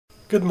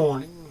Good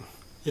morning.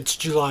 It's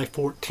July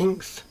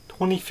 14th,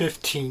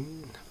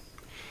 2015.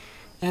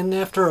 And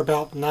after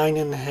about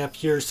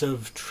 9.5 years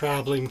of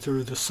traveling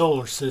through the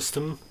solar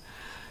system,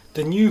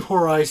 the New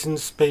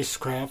Horizons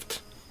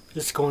spacecraft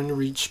is going to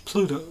reach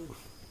Pluto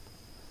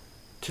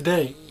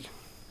today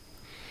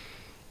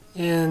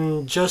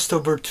in just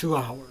over 2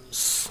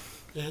 hours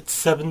at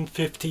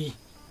 7:50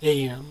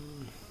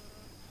 a.m.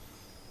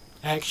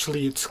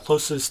 Actually, its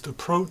closest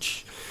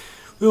approach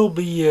will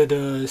be at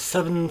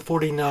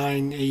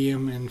 7:49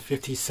 a.m. and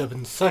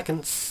 57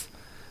 seconds,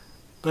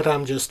 but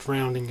I'm just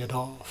rounding it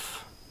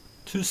off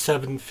to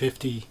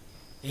 7:50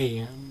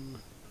 a.m.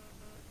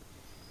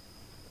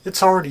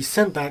 It's already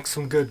sent back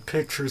some good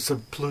pictures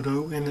of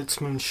Pluto and its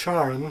moon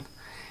Charon,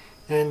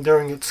 and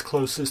during its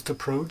closest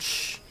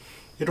approach,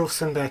 it'll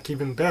send back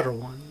even better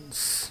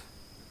ones.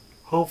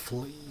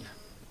 Hopefully.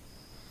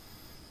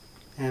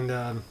 And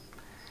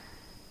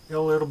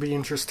it'll be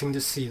interesting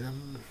to see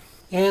them.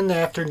 And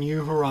after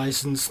New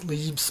Horizons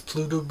leaves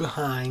Pluto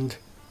behind,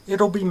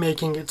 it'll be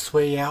making its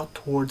way out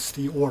towards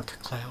the Oort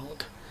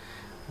cloud,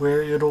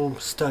 where it'll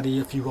study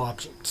a few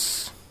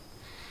objects,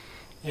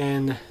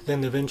 and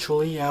then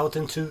eventually out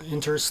into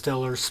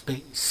interstellar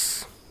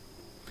space.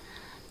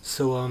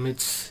 So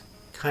it's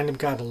kind of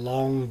got a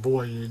long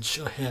voyage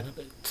ahead of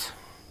it.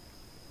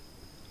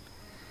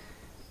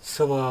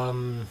 So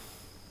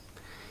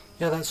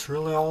yeah, that's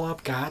really all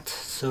I've got,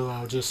 so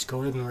I'll just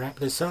go ahead and wrap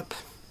this up,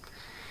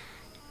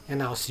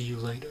 and I'll see you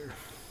later.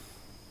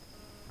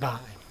 Bye.